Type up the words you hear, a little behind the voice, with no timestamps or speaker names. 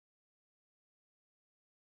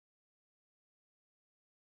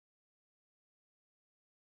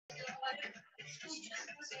All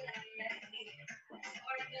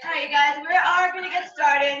right, you guys, we are going to get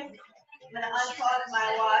started. I'm going to unpause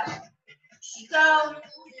my watch. So,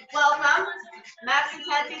 welcome, Max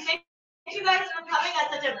Intensity. Thank you guys for coming on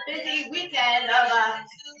such a busy weekend of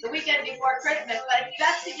the weekend before Christmas, but it's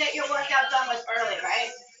best to get your workout done with early, right?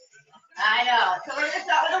 I know. So we're going to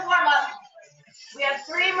start with a warm-up. We have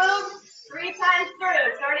 3 moves, 3 times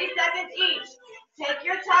through, 30 seconds each. Take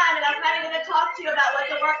your time, and I'm kind of going to talk to you about what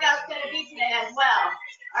the workout's going to be today as well.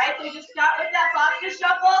 All right, so you just start with that boxer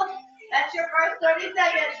shuffle. That's your first 30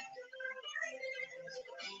 seconds.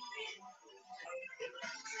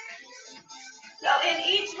 So in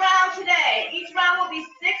each round today, each round will be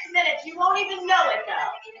 6 minutes. You won't even know it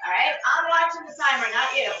though. All right, I'm watching the timer,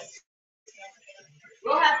 not you.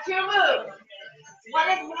 We'll have 2 moves. One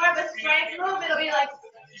is more of a strength move. It'll be like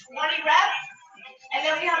 20 reps. And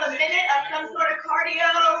then we have a minute of some sort of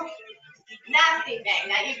cardio nasty thing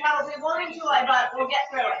that you probably won't enjoy, but we'll get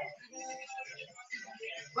through it.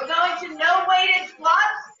 We're going to no weighted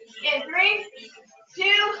squats in 3, 2,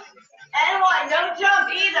 and 1. No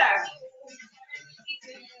jump either.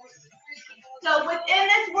 So within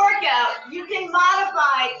this workout, you can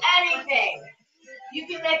modify anything. You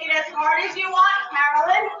can make it as hard as you want,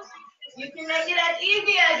 Carolyn. You can make it as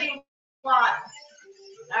easy as you want.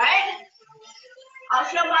 All right? I'll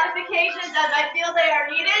show modifications as I feel they are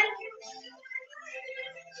needed.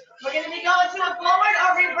 We're going to be going to a forward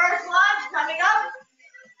or reverse lunge coming up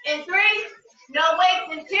in 3, no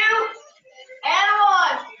weights in 2, and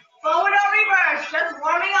 1. Forward or reverse, just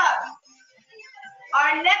warming up.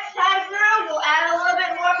 Our next time through, we'll add a little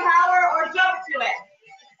bit more power or jump to it.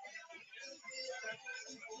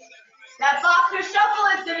 That boxer shuffle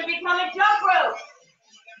is going to become a jump rope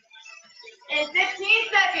in 15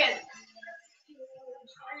 seconds.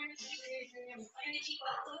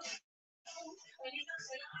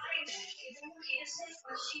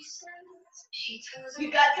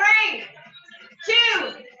 You got 3,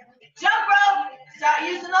 2, jump rope. Start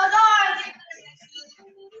using those arms.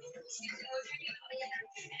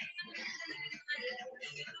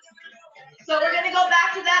 So we're going to go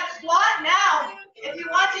back to that squat now. If you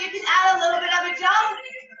want to, you can add a little bit of a jump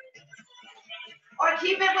or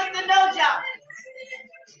keep it with the no jump.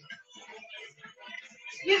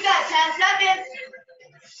 You've got 10 seconds.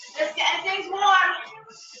 Just getting things warm.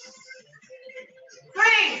 3,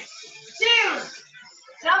 2,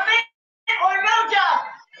 jump in or no jump.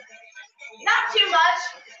 Not too much.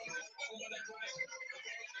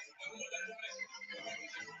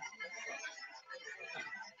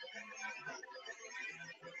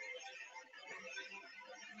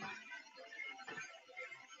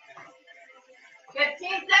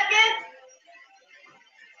 Seconds.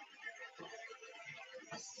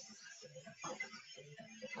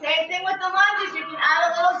 Same thing with the lunges. You can add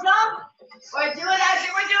a little jump or do it as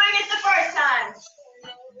you were doing it the first time.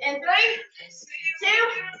 In 3, 2,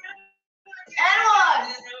 and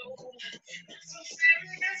 1.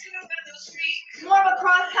 More of a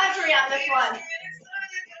cross country on this one.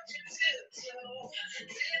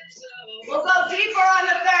 We'll go deeper on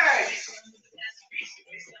the third.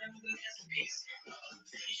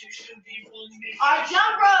 Our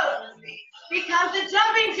jump rope becomes a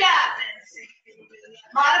jumping jack.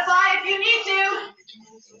 Modify if you need to.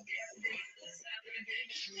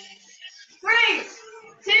 3,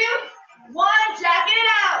 2, 1, jacking it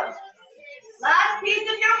out. Last piece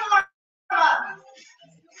of your warm-up.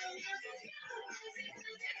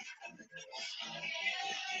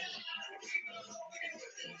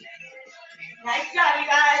 Nice job, you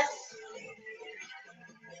guys.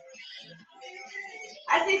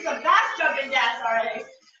 I see some fast jumping jacks already.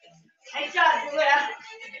 Nice job, Julia.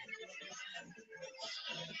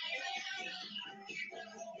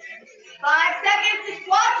 Five seconds to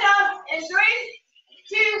squat jump in 3,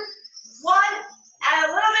 2, 1. Add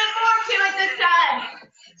a little bit more to it this time.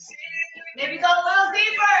 Maybe go a little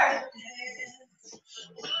deeper.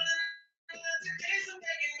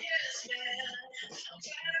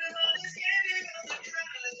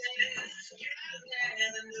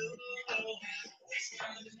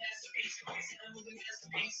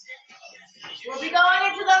 We'll be going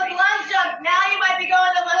into those lunge jumps. Now you might be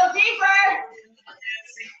going a little deeper.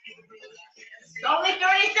 Only 30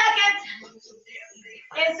 seconds.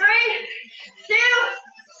 In 3, 2,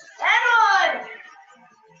 and 1.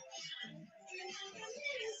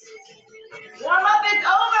 Warm up is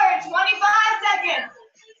over in 25 seconds.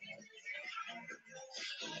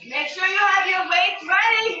 Make sure you have your weights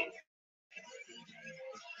ready.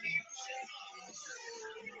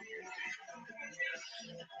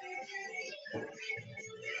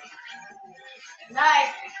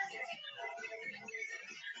 Nice.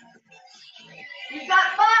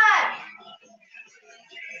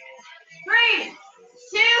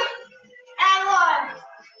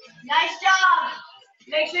 Nice job.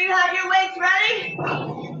 Make sure you have your weights ready.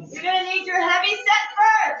 You're going to need your heavy set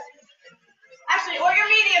first. Actually, or your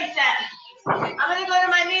medium set. I'm going to go to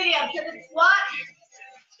my medium. So the squat,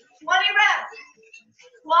 20 reps.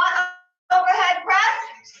 Squat overhead press,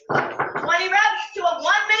 20 reps to a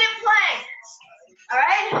 1-minute plank. All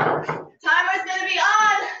right? Timer's going to be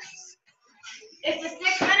on. It's a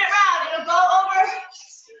 6-minute round. It'll go over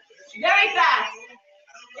very fast.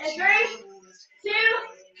 In 3, 2,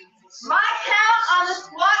 my count on the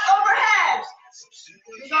squat overhead.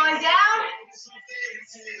 You're going down.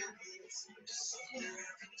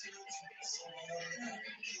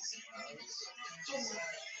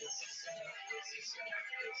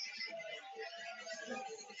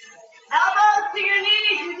 Elbows to your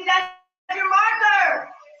knees. You see that as your marker.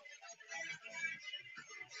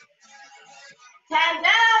 10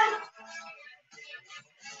 down.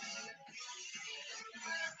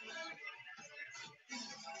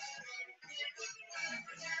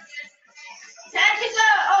 10 to go.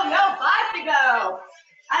 Oh no, 5 to go.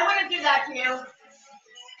 I wouldn't do that to you.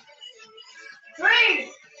 3,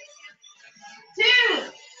 2,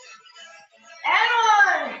 and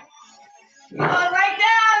 1. You're going right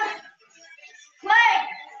down. Plank.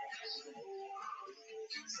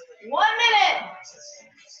 1 minute.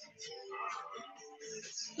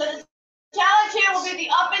 So the challenge here will be the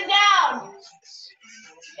up and down.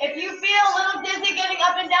 If you feel a little dizzy getting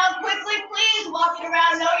up and down quickly, please walk it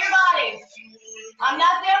around. Know your body. I'm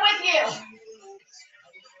not there with you.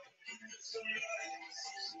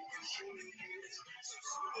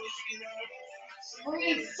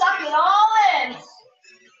 Breathe, suck it all in.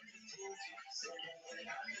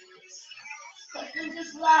 Something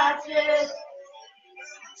just like this.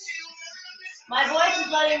 My voice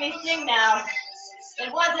is letting me sing now.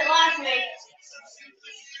 It wasn't last week.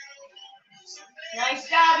 Nice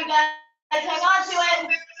job, you guys. Hang on to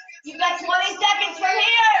it. You've got 20 seconds from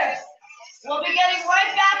here. We'll be getting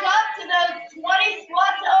right back up to the 20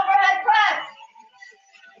 squats to overhead press.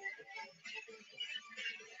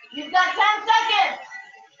 You've got 10 seconds.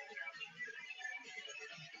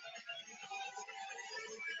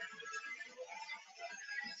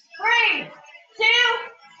 3, 2,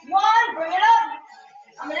 1. Bring it up.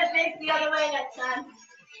 I'm going to face the other way next time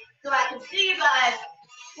so I can see you guys.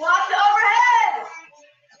 Squat to overhead.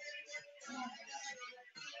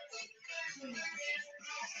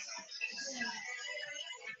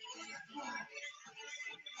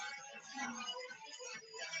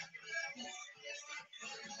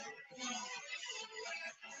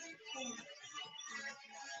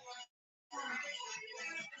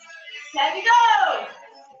 Time to go.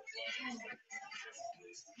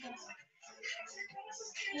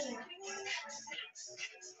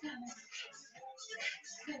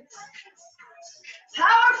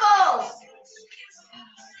 Powerful.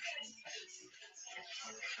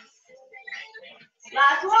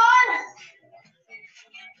 Last one.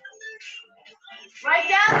 Right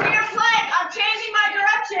down to your plank. I'm changing my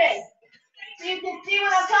direction so you can see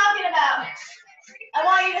what I'm talking about. I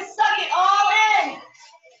want you to suck it all in.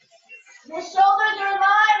 Your shoulders are in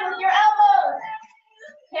line with your elbows.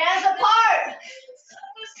 Hands apart.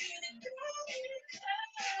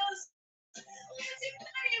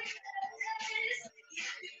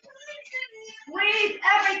 Squeeze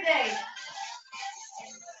everything.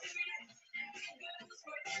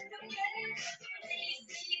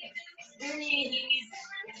 Breathe.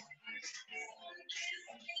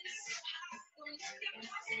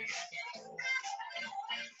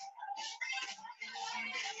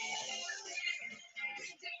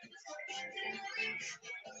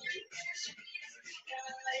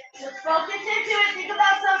 Just focus into it. Think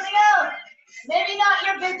about something else. Maybe not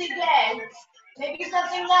your busy day. Maybe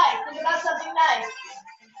something nice. Think about something nice.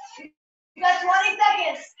 You got 20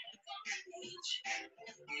 seconds.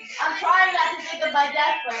 I'm trying not to think of my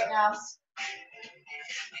desk right now.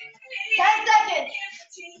 10 seconds.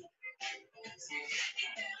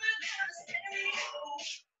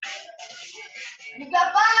 You've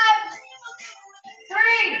got 5,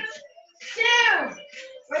 3, 2.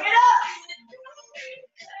 Bring it up.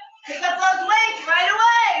 Pick up those weights right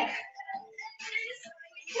away.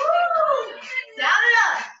 Woo! Sound it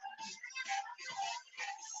up.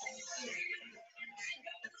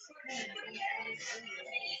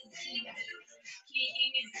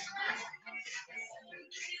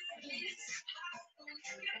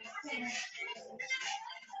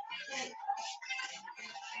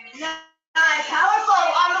 Nice, powerful,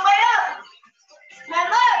 on the way up. 10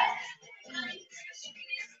 left.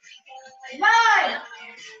 9.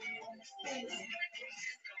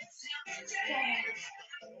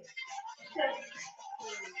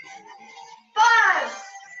 5,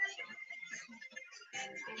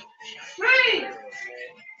 3,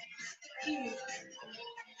 2,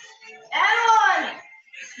 and 1.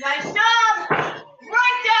 Nice job.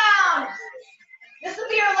 Right down. This will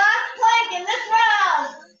be your last plank in this round.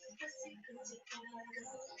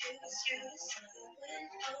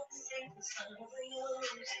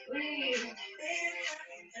 Breathe.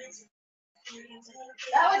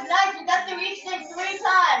 That was nice. You got to reach this 3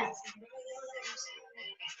 times.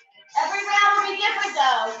 Every round will be different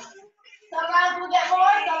though. Some rounds will get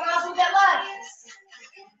more, some rounds will get less.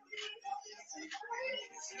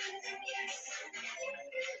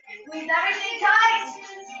 Squeeze everything tight.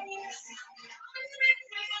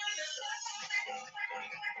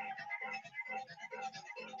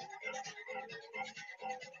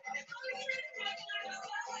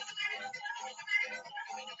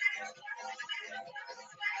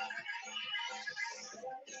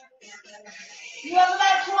 You have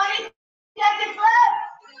about 20 seconds left.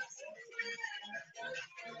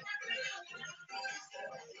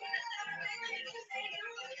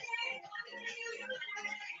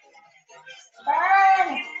 Burn.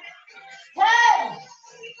 10.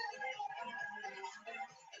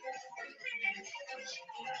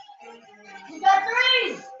 You got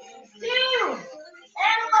 3, 2,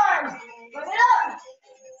 and 1. Bring it up.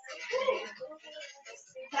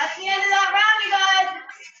 That's the end of that round, you guys.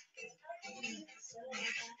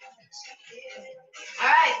 All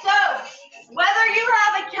right, so whether you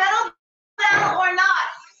have a kettlebell or not,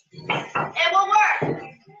 it will work.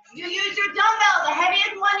 You use your dumbbell, the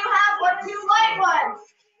heaviest one you have, or 2 light ones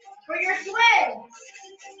for your swing.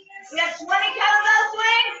 We have 20 kettlebell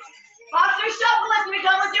swings. Boxer shuffle if you're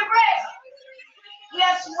done with your break. We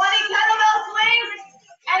have 20 kettlebell swings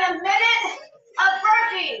and a minute of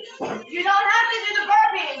burpees. You don't have to do the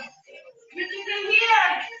burpees. You can do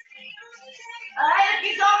here. All right, if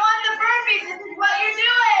you don't want the burpees, this is what you're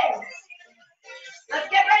doing. Let's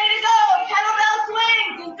get ready to go. Kettlebell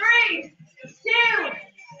swings in 3, 2,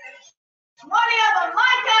 20 of them.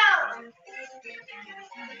 My count.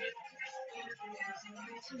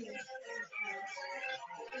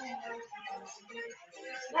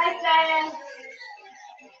 Nice, Diane.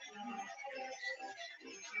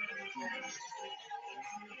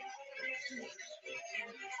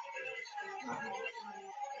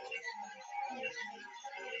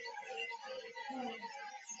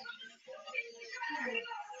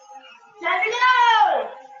 Time to go.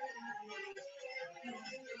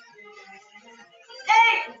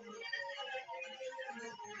 8.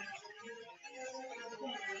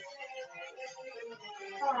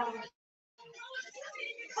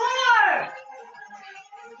 4,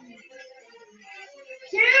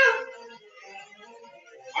 2,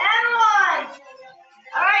 and 1.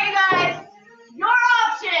 All right, you guys. Your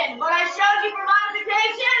option, what I showed you for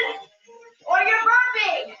modification, or your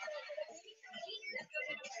burpee.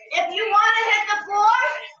 If you want to hit the floor,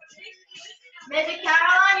 maybe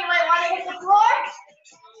Caroline, you might want to hit the floor.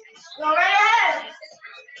 Go right ahead.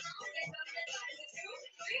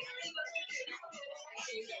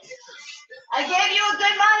 I gave you a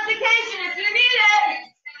good modification if you need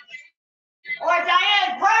it. Or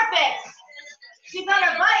Diane, perfect. She's on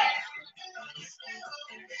her bike.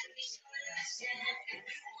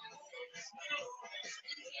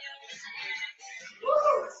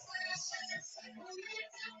 Woo.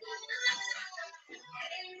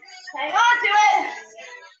 Hang on to it.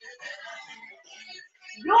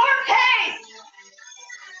 Your pace.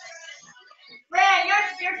 Man,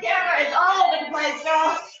 your camera is all over the place,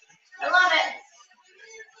 girl. I love it.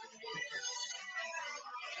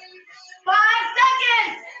 5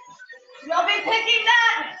 seconds. You'll be picking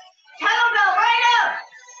that kettlebell right up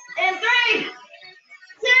in 3,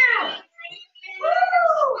 2.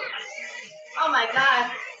 Woo! Oh my God.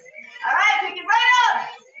 All right, pick it right up.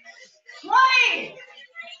 20.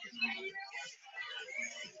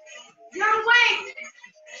 Your weight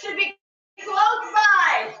should be close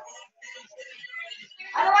by.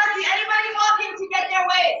 I don't want to see anybody walking to get their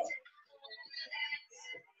weight.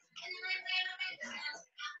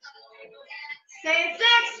 Stay in 6.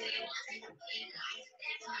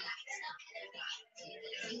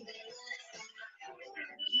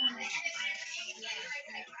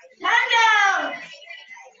 10 down.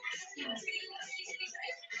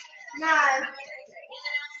 9,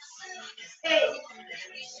 8,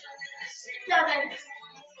 7,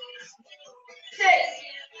 6,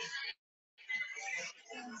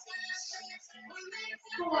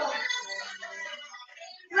 4,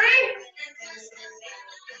 3,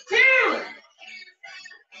 2,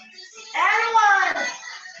 and 1.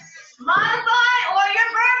 Modify or your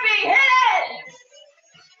burpee. Hit it.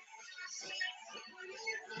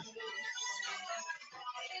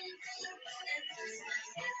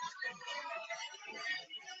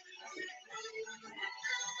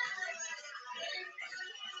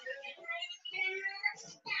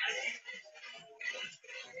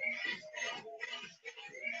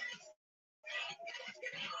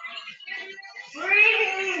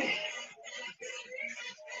 Breathe.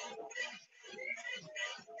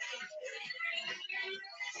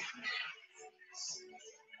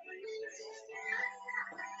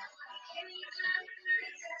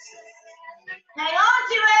 Hang on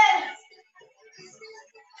to it.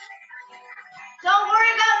 Don't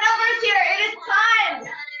worry about numbers here. It is time.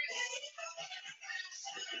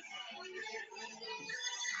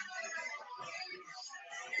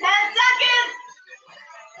 10 seconds.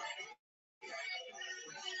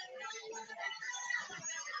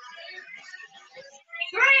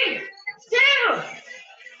 3, 2,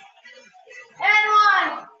 and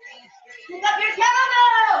 1. Pick up your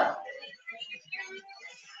kettlebell.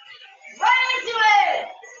 Right into it.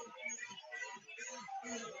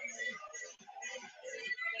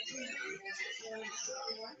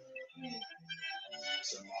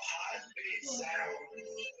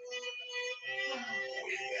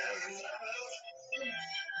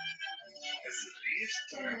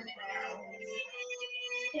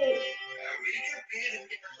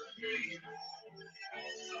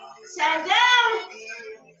 Stand down.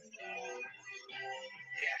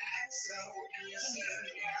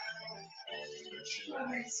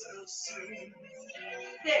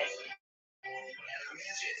 6,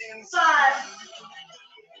 5,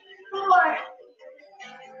 4,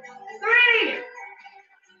 3,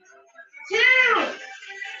 2,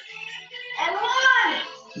 and 1.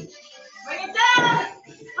 Bring it down.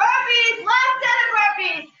 Burpees. Last set of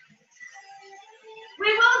burpees. We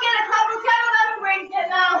will get a couple kettlebell swings in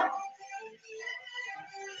though.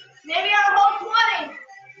 Maybe our whole 20.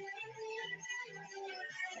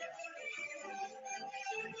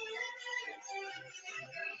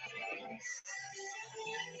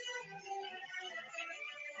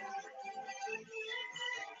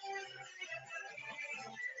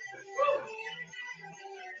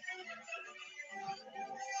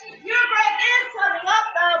 Your break is coming up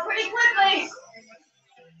though pretty quickly.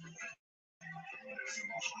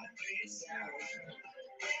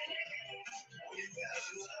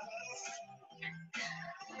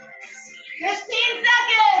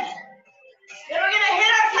 Seconds. Then we're gonna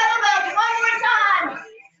hit our kettlebells one more time.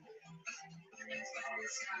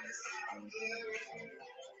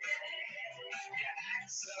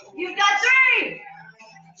 You've got 3,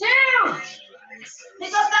 2.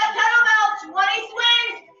 Pick up that kettlebell. 20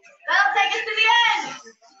 swings. That'll take us to the end.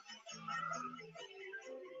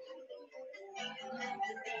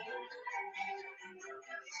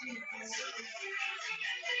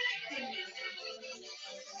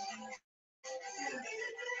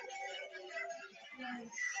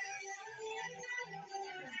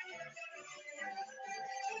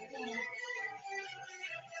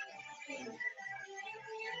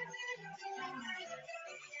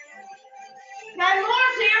 Ten more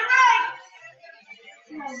to your right.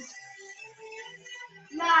 10,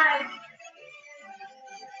 9,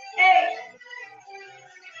 8,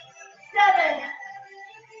 7,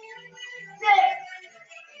 6,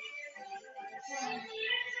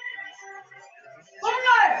 4,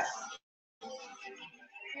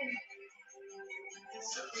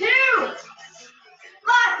 2,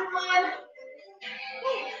 last one.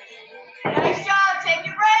 Nice job. Take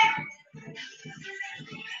your break.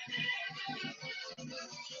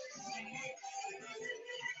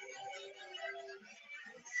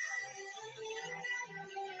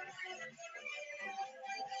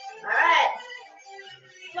 All right.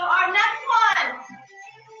 So our next one,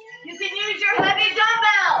 you can use your heavy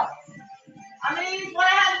dumbbell. I'm going to use what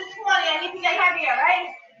I have is 20. I need to get heavier, right?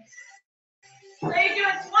 So you're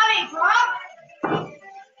doing 20, drop.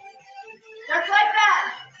 Just like that.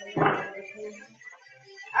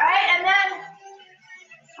 All right, and then,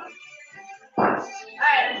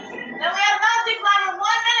 then we have mountain climber, 1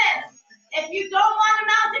 minute. If you don't want a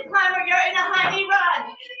mountain climber, you're in a high knee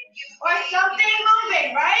run or something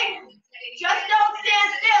moving, right? Just don't stand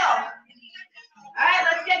still. All right,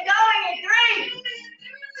 let's get going in 3,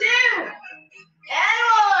 2, and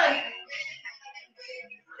 1.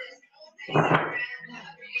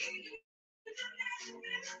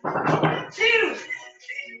 2.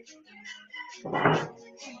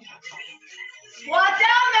 Squat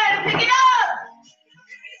down there to pick it up.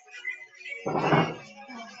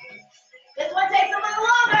 This one takes a little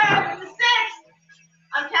longer. This is 6.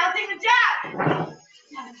 I'm counting the jab.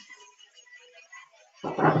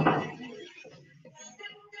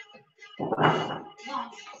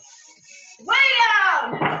 Way down.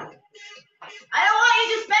 I don't want you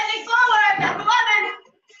just bending forward. That's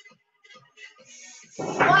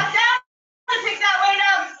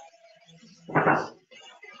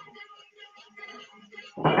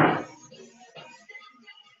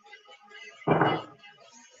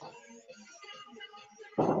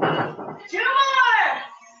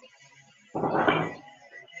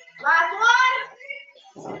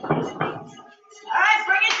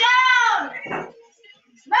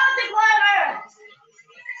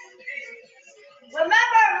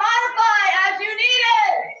Remember, modify as you need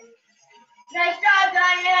it. Nice job,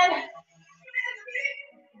 Diane.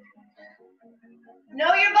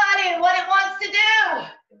 Know your body and what it wants to do.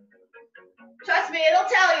 Trust me, it'll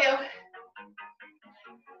tell you.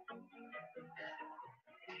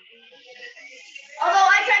 Although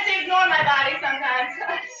I try to ignore my body sometimes.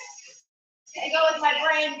 I go with my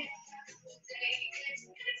brain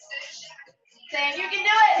saying, you can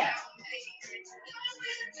do it.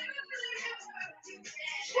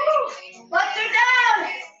 Woo. Legs are down.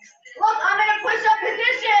 Look, I'm in a push-up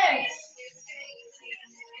position.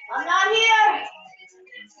 I'm not here.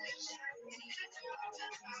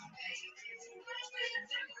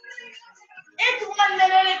 It's 1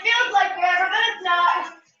 minute. It feels like forever, but it's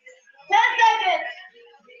not. 10 seconds.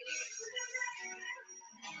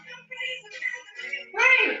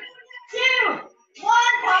 3, 2, 1.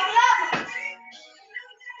 Pop it up.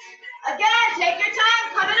 Again, take your time.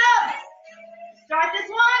 Come it up. Start this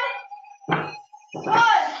one. 1.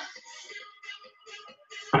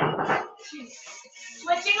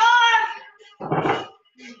 Switching arms.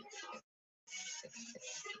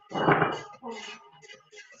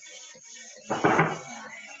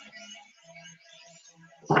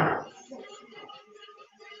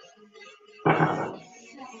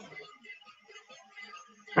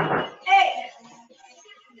 8.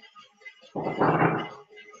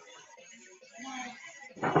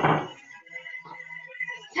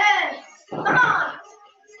 10. Come on.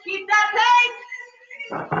 Keep that pace.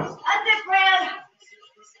 That's it, Fran.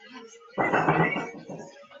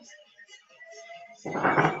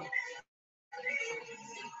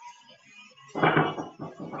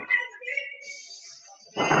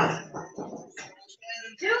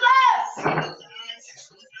 2 left.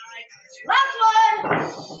 Last one.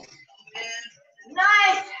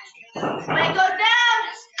 Nice. Weight goes down.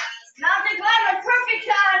 Mountain climber, perfect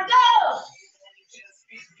time. Go.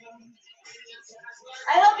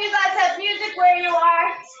 I hope you guys have music where you are.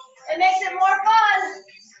 It makes it more fun.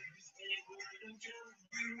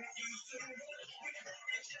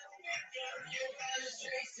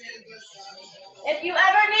 If you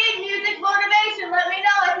ever need music motivation, let me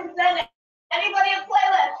know. I can send anybody a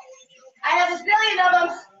playlist. I have a zillion of them.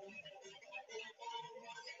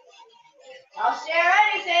 I'll share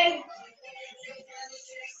anything.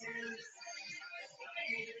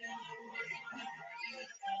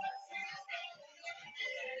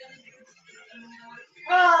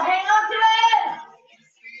 Oh, hang on to it.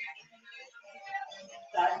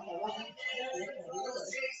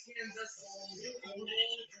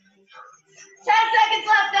 10 seconds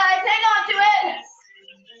left, guys. Hang on to it.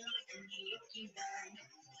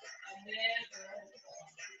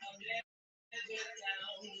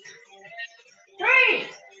 3,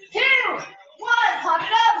 2, 1. Pop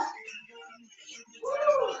it up.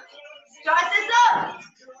 Woo. Start this up.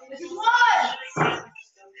 This is 1.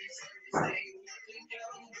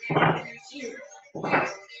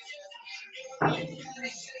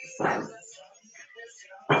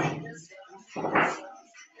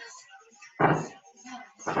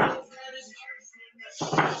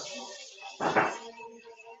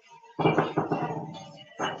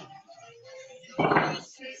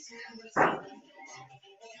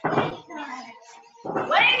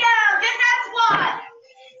 Way down. Get that squat.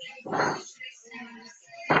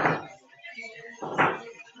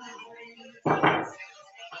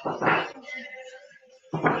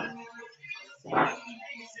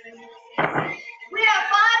 We have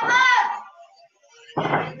 5 left.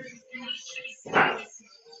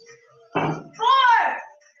 4,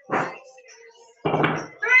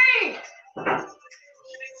 3.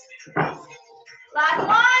 Last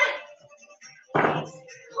one.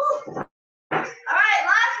 Whew. All right,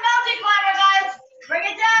 last mountain climber, guys. Bring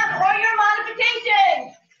it down or your modification.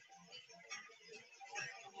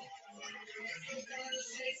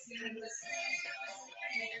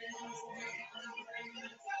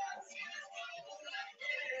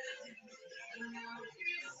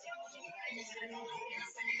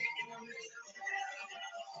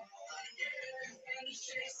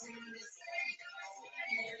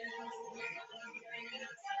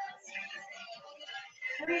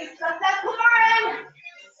 Please suck that core in.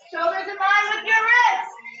 Shoulders in line with your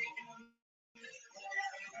wrists.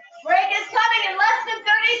 Break is coming in less than 30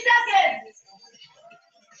 seconds.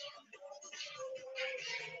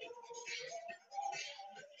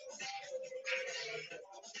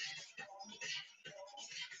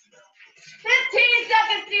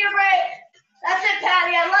 Seconds to your break. That's it,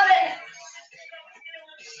 Patty. I love it.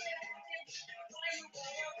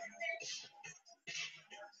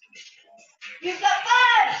 You've got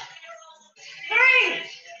 5, 3,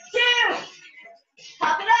 2,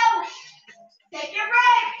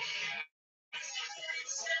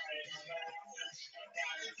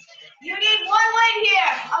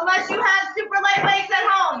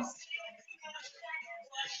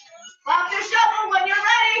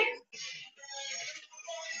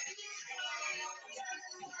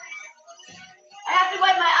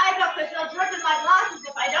 they'll drip in my glasses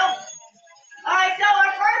if I don't. All right, so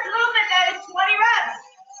our first movement then is 20 reps.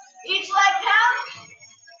 Each leg counts.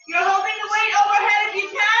 You're holding the weight overhead if you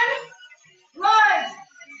can. 1.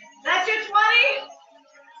 That's your 20.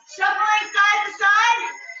 Shuffling side to side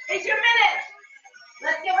is your minute.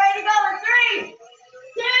 Let's get ready to go in 3,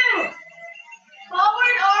 2,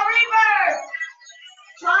 forward or reverse.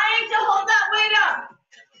 Trying to hold that weight up.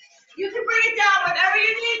 You can bring it down whenever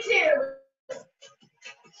you need to.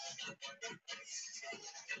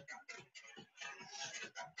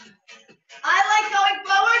 I like going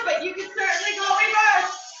forward, but you can certainly go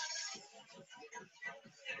reverse.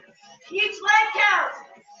 Each leg counts.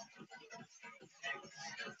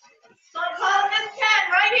 So I'm calling this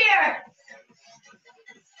 10 right here.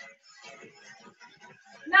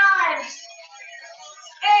 9,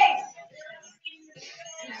 8,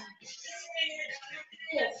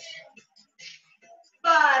 6,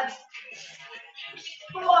 5,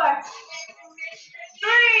 4,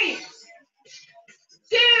 3,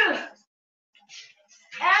 2, and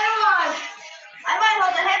 1. I might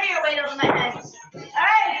hold a heavier weight over my head. All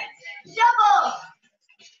right, shuffle,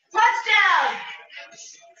 touchdown.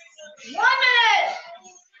 1 minute.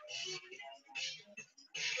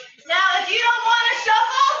 Now, if you don't want to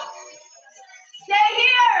shuffle, stay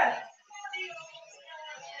here.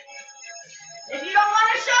 If you don't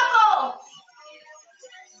want to shuffle,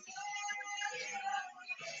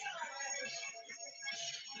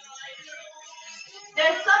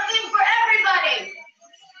 there's something for everybody.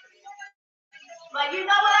 But you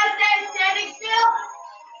know what I say, standing still?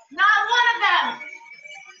 Not one of them.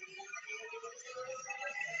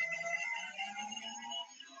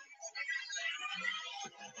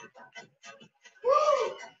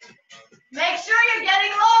 Woo. Make sure you're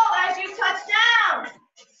getting low as you touch down.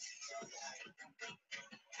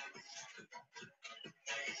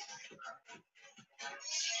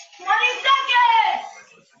 20 seconds.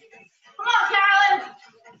 Come on, Carolyn.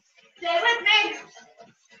 Stay with me.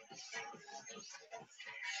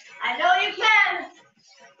 I know you can.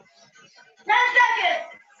 10 seconds.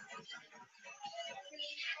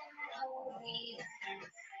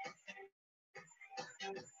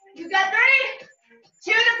 You got 3,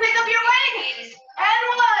 2 to pick up your weight, and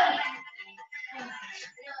 1.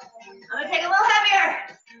 I'm going to take a little heavier.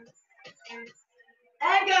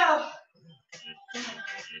 And go.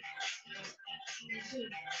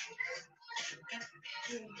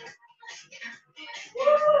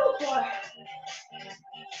 4.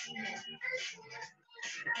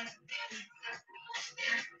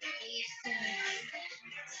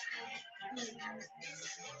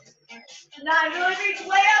 9, really reach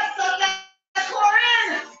way up, so that core in.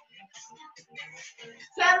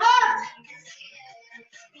 10 left.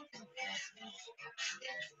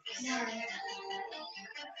 9,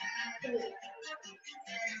 8,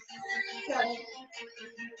 7,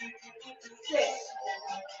 6,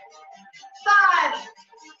 5,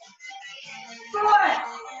 4,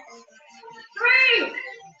 3,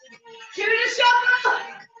 2 to shuffle.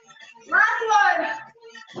 Last one.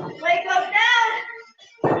 Weight goes down.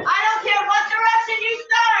 I don't care what direction you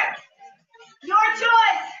start. Your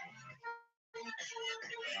choice.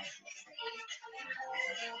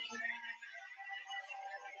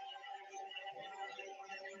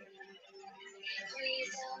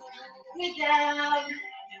 Get down.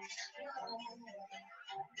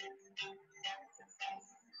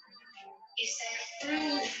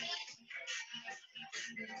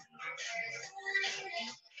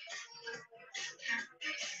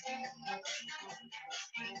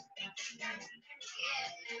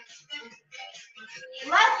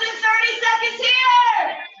 Less than 30 seconds here.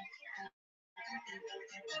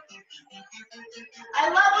 I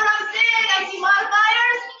love what I'm seeing. I see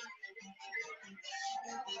modifiers.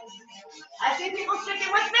 I see people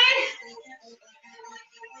sticking with me.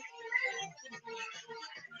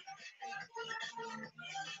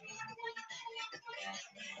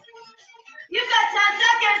 You've got 10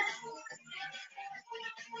 seconds.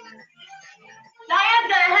 Diane's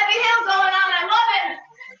got a heavy hill going on. I love it.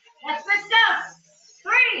 Let's switch down.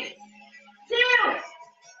 3, 2,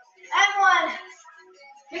 and 1.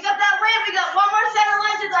 Pick up that weight. We got 1 more set of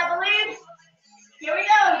lunges, I believe. Here we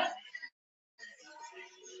go.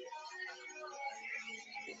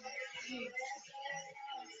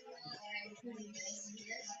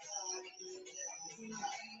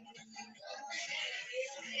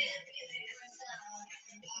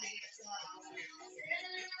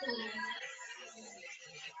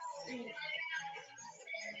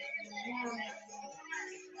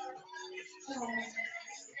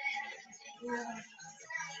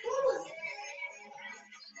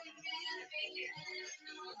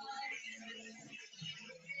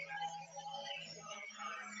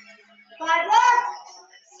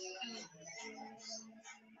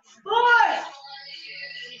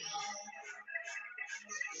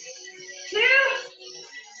 2,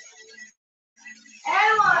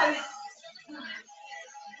 and 1.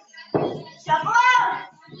 Shuffle out.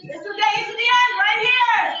 This will get you to the end right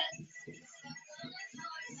here.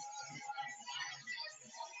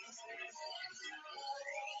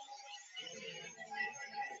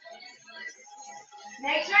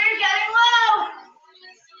 Make sure you're getting low.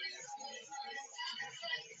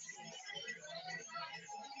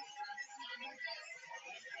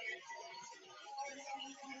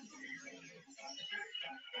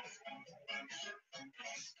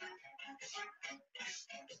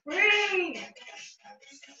 Breathe.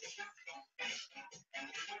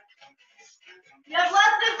 You have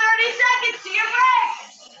less than 30 seconds to your break.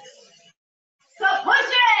 So push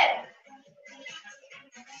it.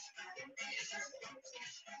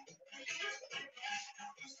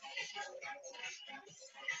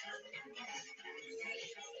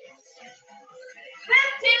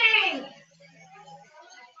 $15,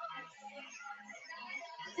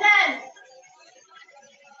 $10,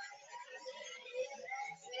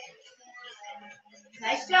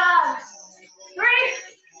 nice job. 3,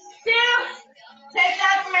 2, take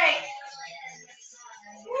that break.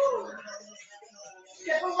 Woo.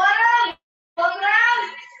 Sip of water, look around.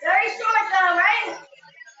 Very short though, right?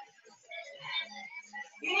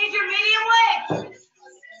 You need your medium weight.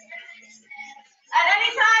 At any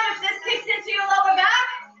time, if this kicks into your lower back,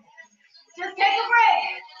 just take a break.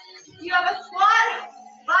 You have a squat,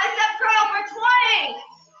 bicep curl for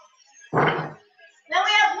 20. Then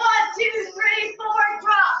we have 1, 2, 3, 4,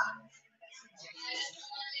 drop.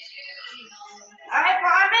 All right,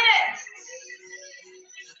 for our minute.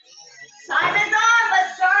 Time is on.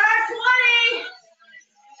 Let's start our 20.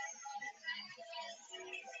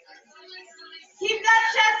 Keep that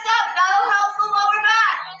chest up. That'll help the lower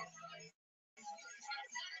back.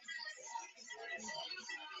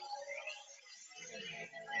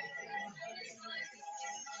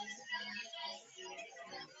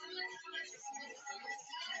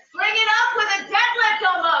 Bring it up with a deadlift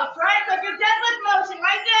almost, right? Like your deadlift motion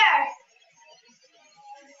right there.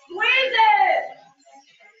 Squeeze it.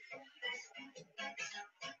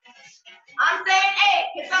 I'm saying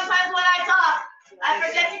 8, because sometimes when I talk, I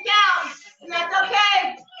forget to count, and that's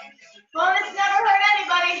okay. Bonus never hurt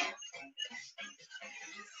anybody.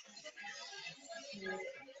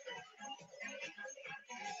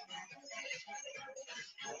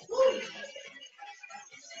 Woo.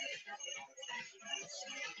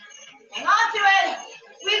 Hang on to it.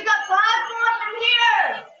 We've got 5 more from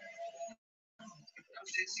here.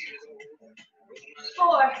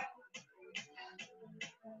 4,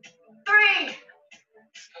 3,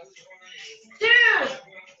 2.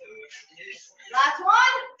 Last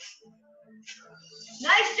one.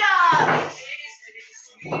 Nice job.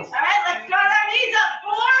 All right, let's start our knees up.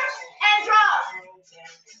 4 and drop.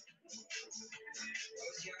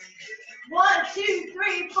 1, 2,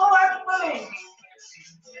 3, 4, boom.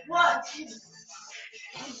 1, 2.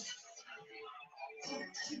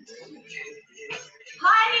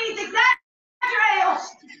 High knees, exaggerate.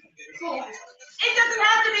 It doesn't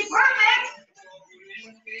have to be perfect.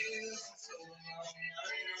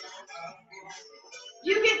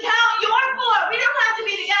 You can count your 4. We don't have to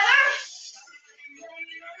be together.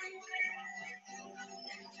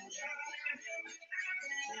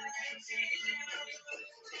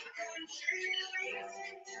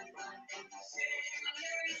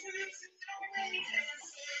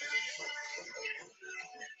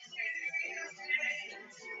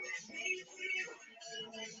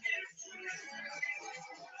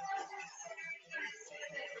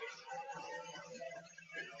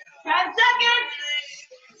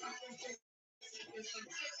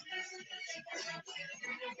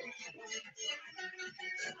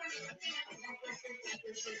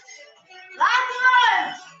 Last one.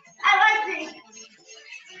 I like these.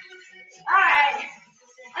 All right.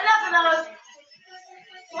 Enough of those.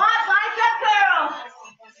 Squat, bicep curl.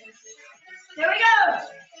 Here we go.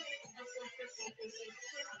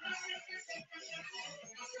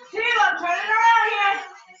 2. I'm turning around here.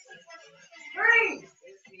 3.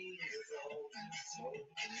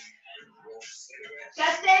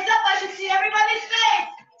 Chest stays up. I should see everybody's face.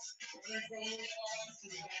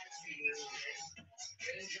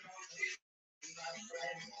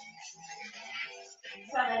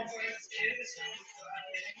 7.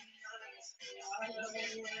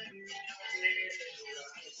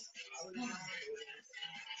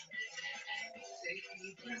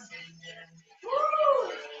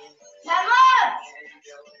 10 left.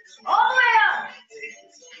 All the way up.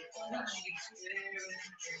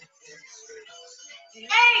 8.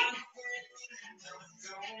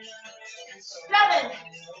 7.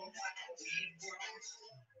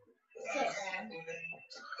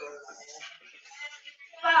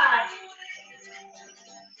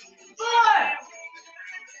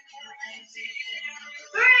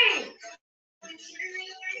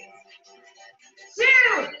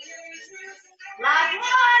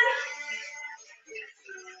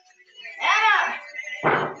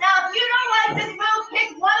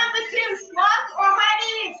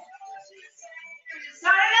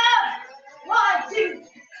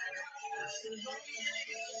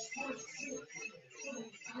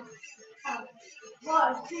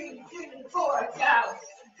 1, 2, 3, 4, down,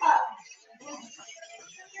 up.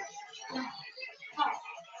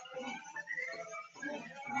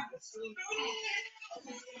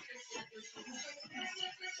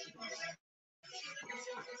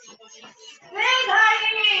 Big high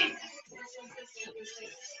knees.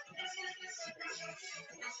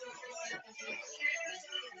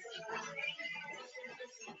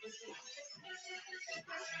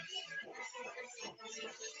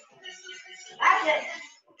 That's it.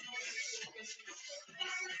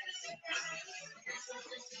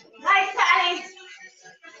 Nice, Patty.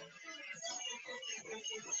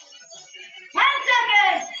 10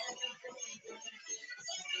 seconds.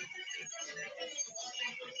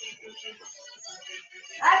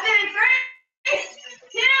 That's it. 3,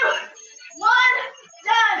 2, 1,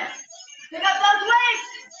 done. Pick up those weights.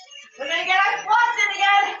 We're going to get our squats in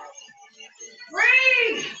again.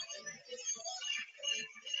 Breathe.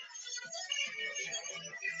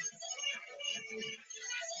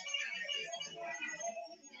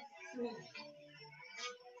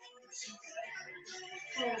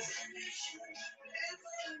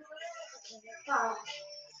 Five,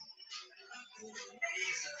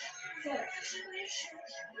 6,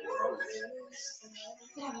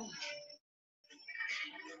 7,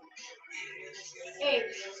 8,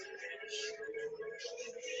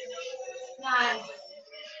 9,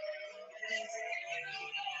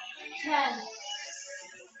 10.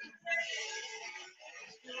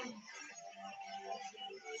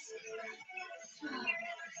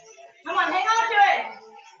 Come on, hang on to it.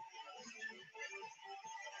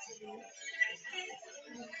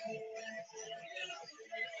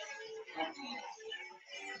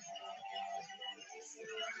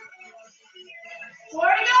 Four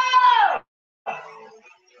to go.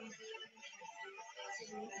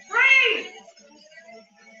 3,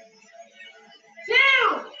 2.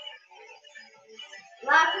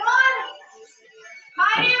 Last one.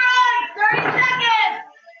 Tiny run. 30 seconds.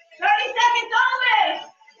 30 seconds only.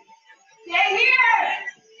 Stay here.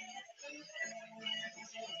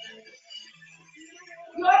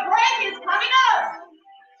 Your break is coming up.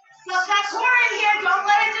 Stuff that core in here. Don't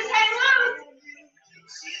let it just hang loose.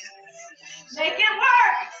 Make it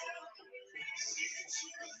work.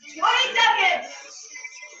 20 seconds.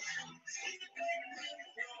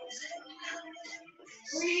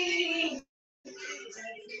 Breathe.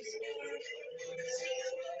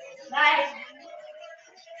 Nice.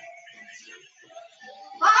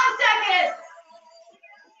 5 seconds.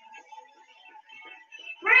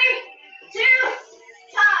 3, 2,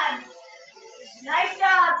 time. Nice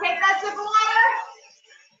job. Take that sip of water.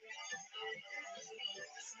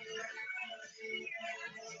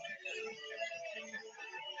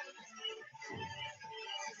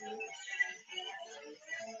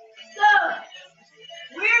 So,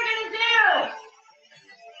 we're going to do,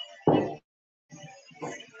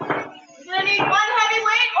 you're going to need one heavy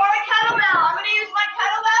weight or a kettlebell. I'm going to use my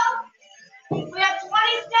kettlebell. We have 20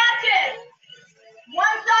 snatches.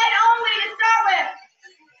 One side only to start with.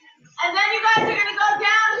 And then you guys are going to go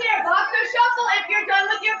down here. Box or shuffle if you're done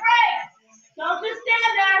with your break. Don't just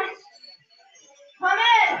stand there. Come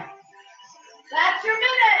in. That's your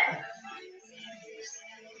minute.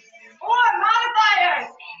 Or modifiers.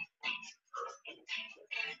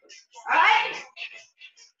 All right?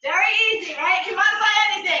 Very easy, right? You can modify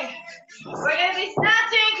anything. We're going to be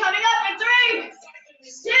snatching coming up in 3,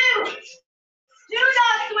 2. Do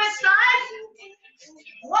not switch sides.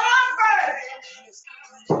 One on first.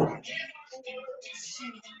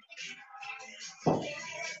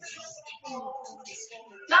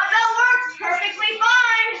 Dumbbell works perfectly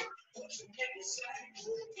fine.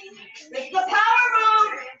 It's the power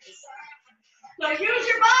move. So use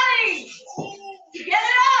your body to get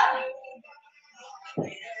it up.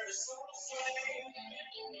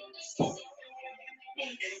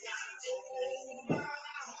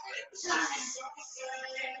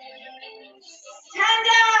 Ten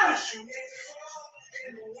down.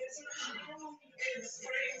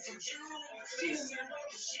 2,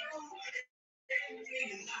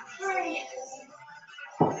 3.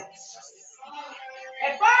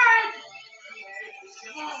 It burns.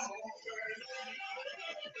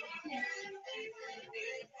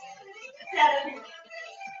 7,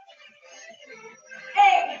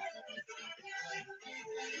 8,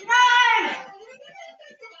 9.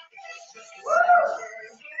 Woo!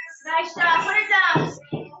 Nice job. Put it down.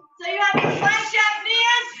 So you have your plank jack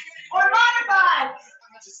knees or modified.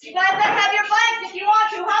 You guys have your planks if you want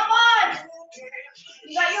to. Hop on.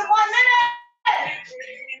 You got your 1 minute.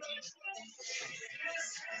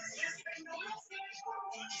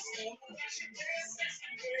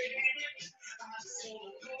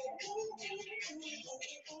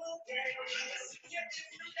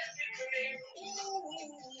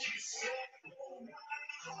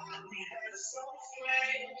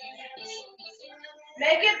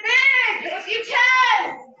 Make it big if you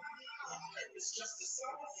can.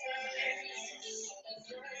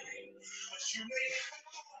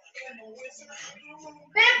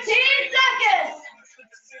 15 seconds.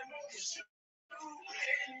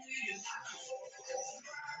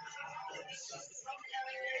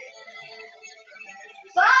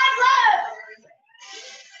 5 left.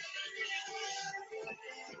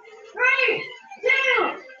 3, 2,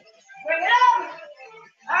 bring it up.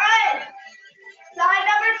 All right, side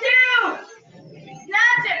number 2.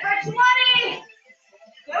 Snatch it for 20.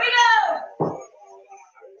 Here we go.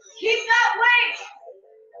 Keep that weight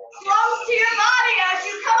close to your body as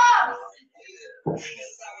you come up.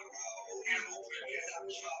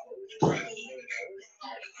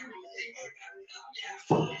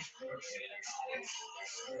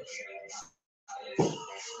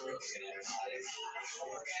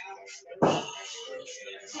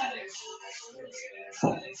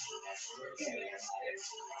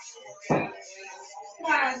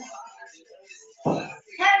 Time.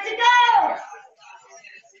 10 to go.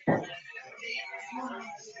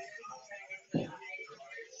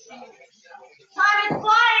 Time is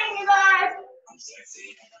flying, you guys.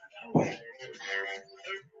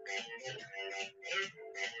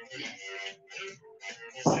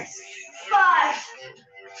 5,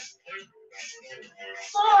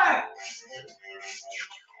 4,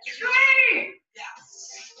 3,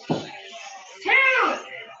 2.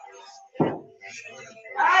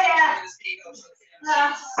 Oh yeah.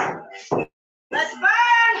 Let's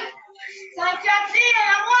burn. Time check in.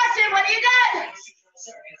 I'm watching. What do you got?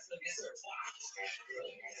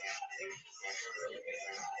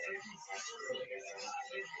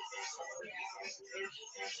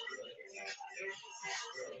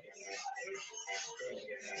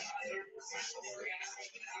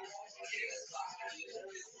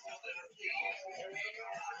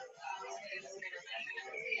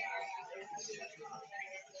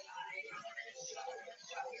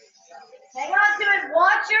 Hang on to it.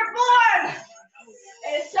 Watch your form.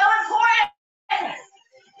 It is so important.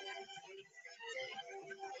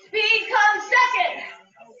 Speed comes second.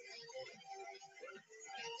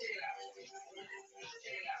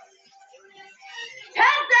 10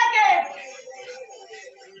 seconds.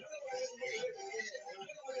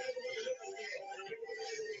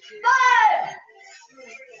 5.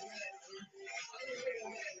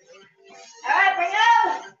 All right, bring it up.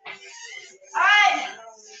 All right,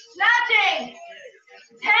 snatching.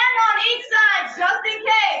 10 on each side, just in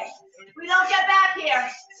case we don't get back here.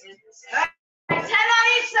 All right, 10 on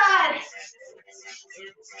each side.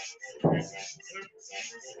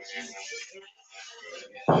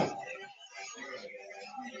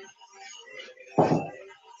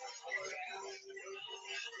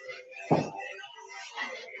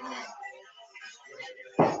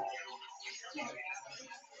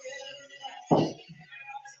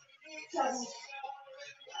 Seven,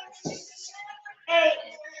 8,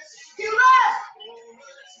 2 left.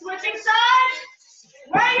 Switching sides,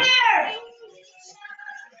 right here.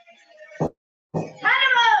 10 of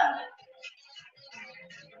them.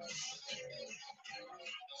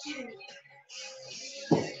 2,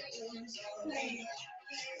 3,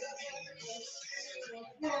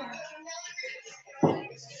 4,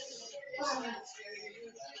 5,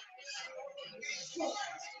 6,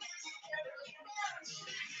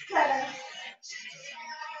 7.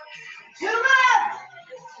 2 left.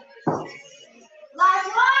 Last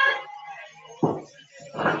one.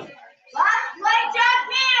 Last leg jack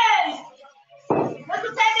in. This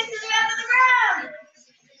will take us to the end of the round.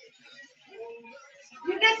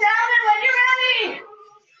 You get down and when you're ready.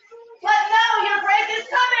 But no, your break is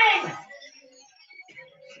coming.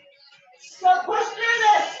 So push through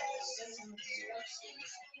this.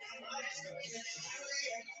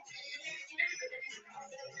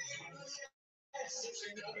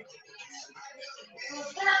 We'll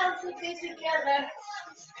bounce with it together.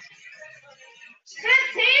 15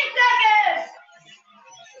 seconds.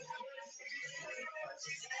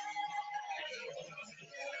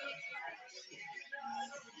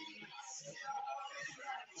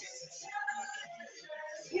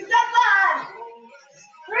 You've got 5,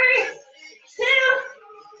 3, 2,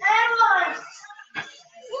 and 1.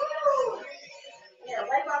 Woo! Yeah,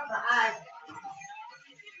 wipe off my eyes.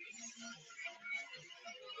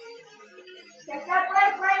 Take that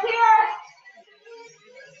break right here.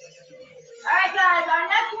 All right, guys, our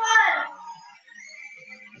next one.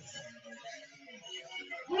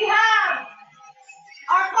 We have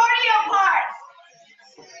our cardio part.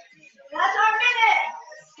 That's our minute.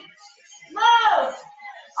 Low.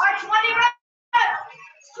 Our 20 reps.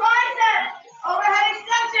 Tricep. Overhead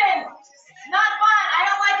extension. Not fun. I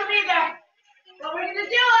don't like them either. But we're going to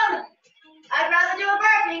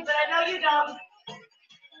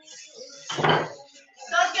So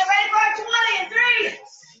let's get ready for our 20 in 3,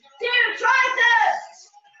 2,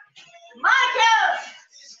 triceps. My count.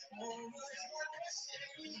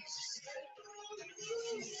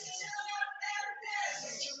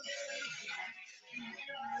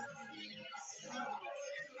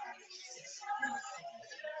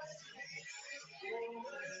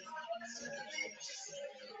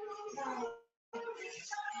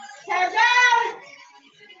 10 down.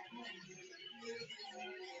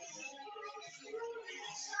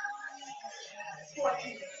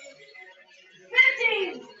 14.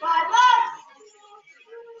 15. 5 left.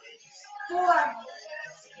 4.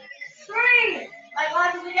 3. My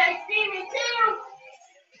lunges are getting steamy. 2.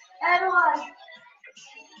 And 1.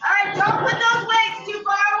 All right, don't put those weights too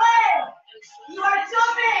far away. You are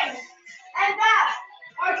jumping and back,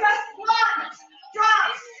 or just one,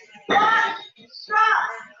 drop, one, drop.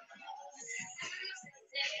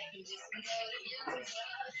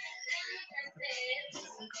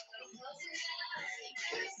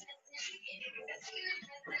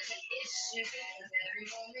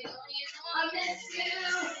 I miss you.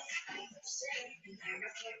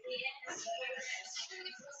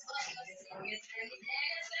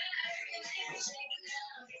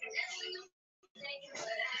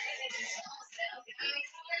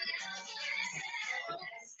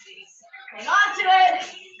 Hang on to it.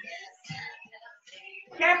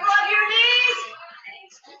 Careful of your knees.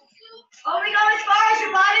 Only go as far as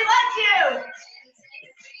your body lets you.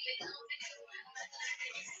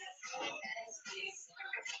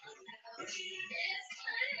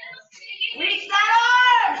 Reach that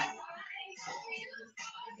arm.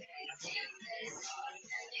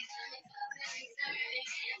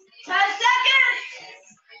 10 seconds.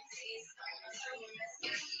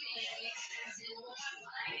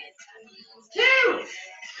 2.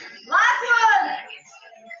 Last one.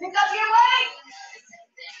 Pick up your weight.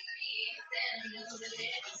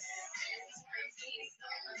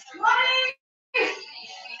 20.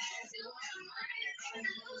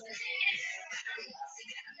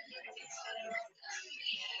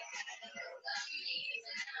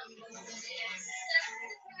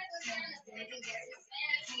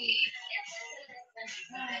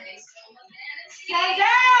 Stay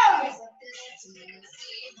down.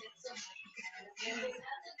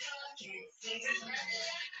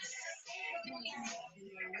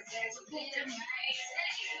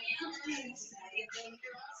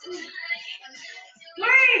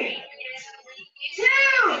 Three,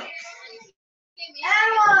 two, and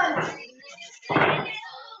 1. 1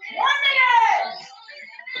 minute.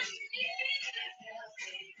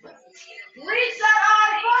 Reach that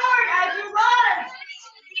arm forward as you run.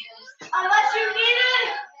 Unless you need it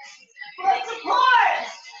for support.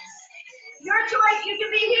 Your choice, you can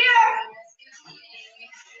be here.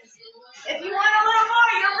 If you want a little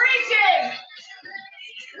more, you're reaching.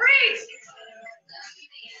 Reach.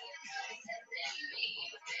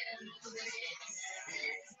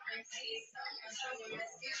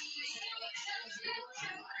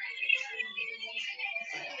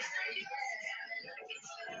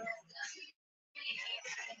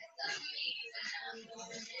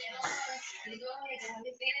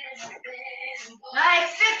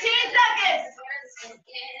 Nice, 15 seconds.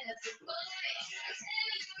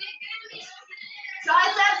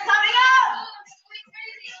 Triceps coming up.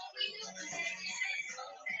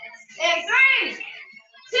 In 3,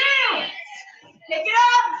 2, pick it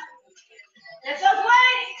up. Lift those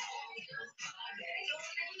weights.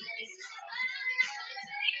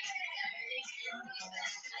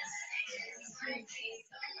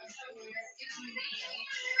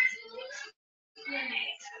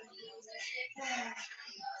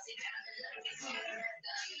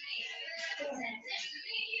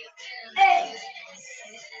 Eight,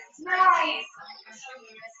 9,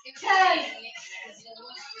 10,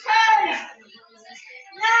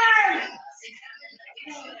 9,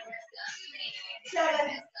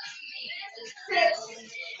 7, 6,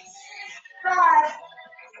 5,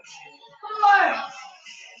 4,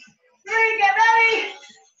 3, get ready,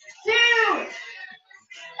 2,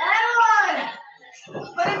 and 1.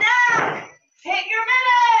 Put it down. Hit your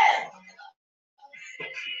minute.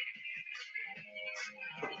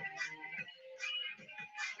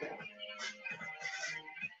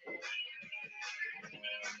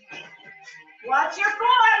 Watch your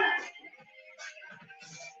form.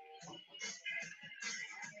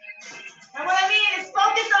 And what I mean is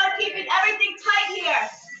focus on keeping everything tight here.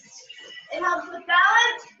 It helps with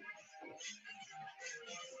balance.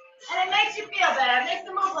 And it makes you feel better. It makes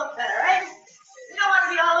the move look better, right? You don't want to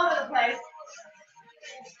be all over the place.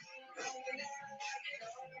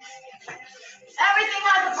 Everything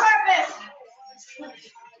has a purpose.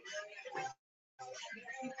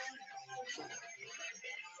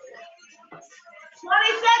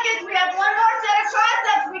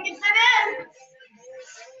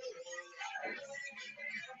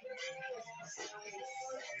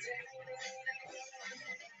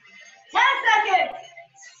 seconds.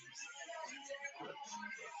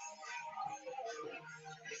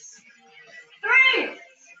 3,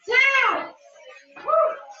 2. Woo.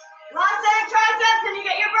 Last set of triceps and you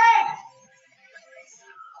get your break.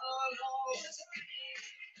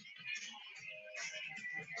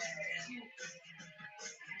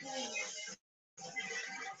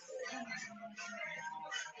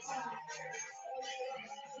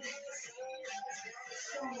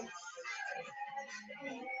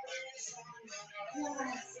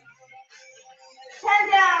 Ten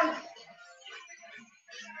down.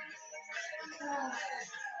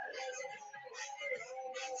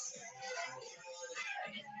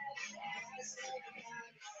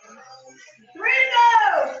 3 to go.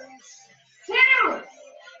 2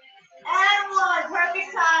 and 1. Perfect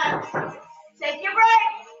time. Take your break.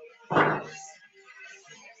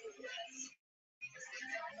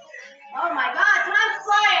 Oh my God, time's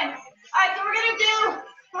flying. All right, so we're gonna do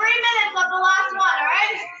 3 minutes of the last one, all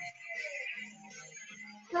right?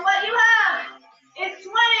 So what you have is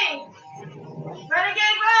 20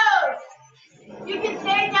 renegade rows. You can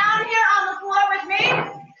stay down here on the floor with me,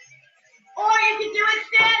 or you can do it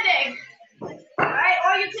standing, all right?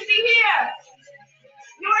 Or you can be here.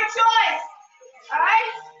 Your choice, all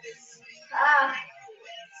right?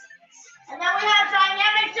 And then we have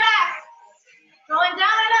dynamic jacks. Going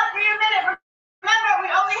down and up for your minute. Remember, we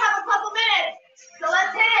only have a couple minutes, so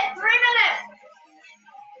let's hit it. 3 minutes.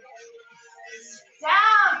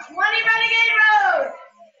 Down, 20 renegade rows.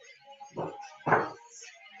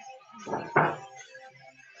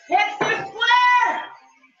 Hips are square.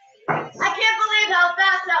 I can't believe how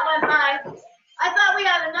fast that went by. I thought we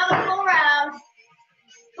had another full round.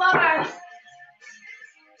 Bummer.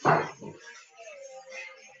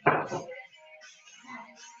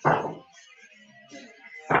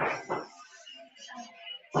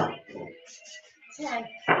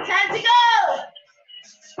 Ten to go.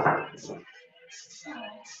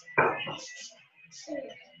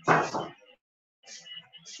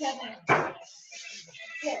 7,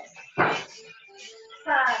 6,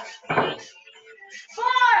 5, 4,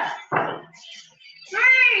 3.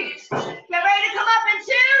 Get ready to come up in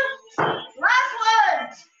 2. Last one.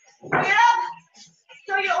 Bring it up.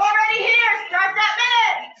 So you're already here. Start that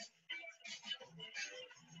minute.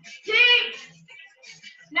 Deep.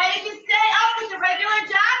 Now you can stay up with the regular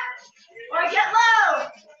jack or get low.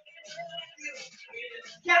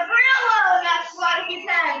 Get real low in that squat if you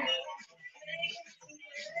can.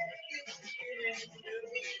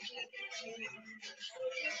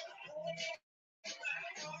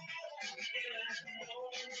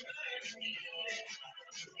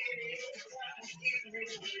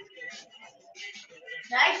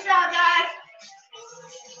 Nice job, guys.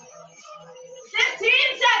 15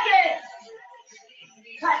 seconds.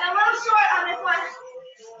 Cutting a little short on this one.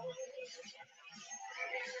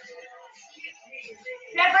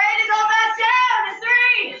 Get ready to go back down in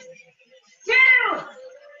 3, 2,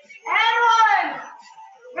 and 1.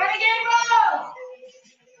 Renegade row.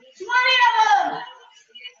 20 of them.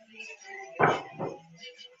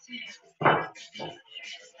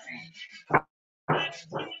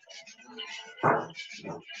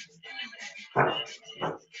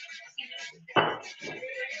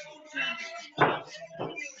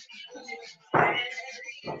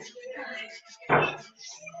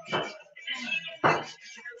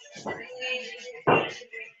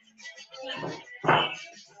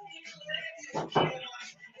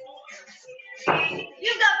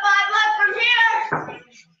 You've got 5 left from here.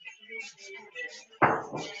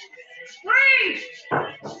 3,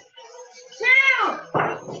 2,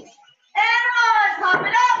 and 1. Pop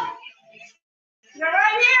it up. You're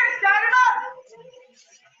right here. Start it up.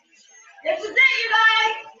 This is it, you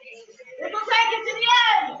guys. This will take it to the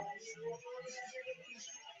end.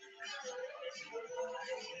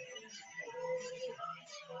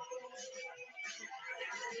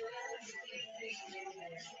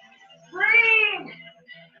 Breathe.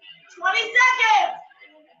 20 seconds.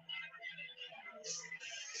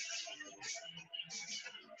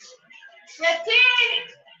 15.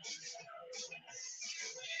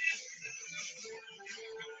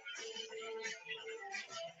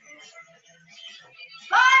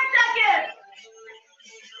 5 seconds.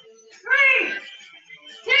 3,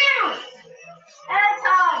 2, and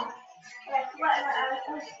time.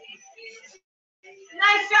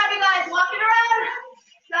 Nice job, you guys. Walking around.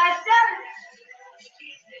 Side step.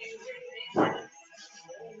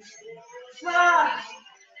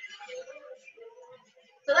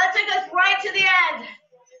 So that took us right to the end.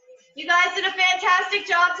 You guys did a fantastic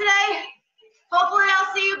job today. Hopefully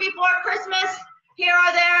I'll see you before Christmas. here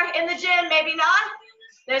or there in the gym, maybe not.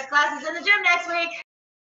 There's classes in the gym next week.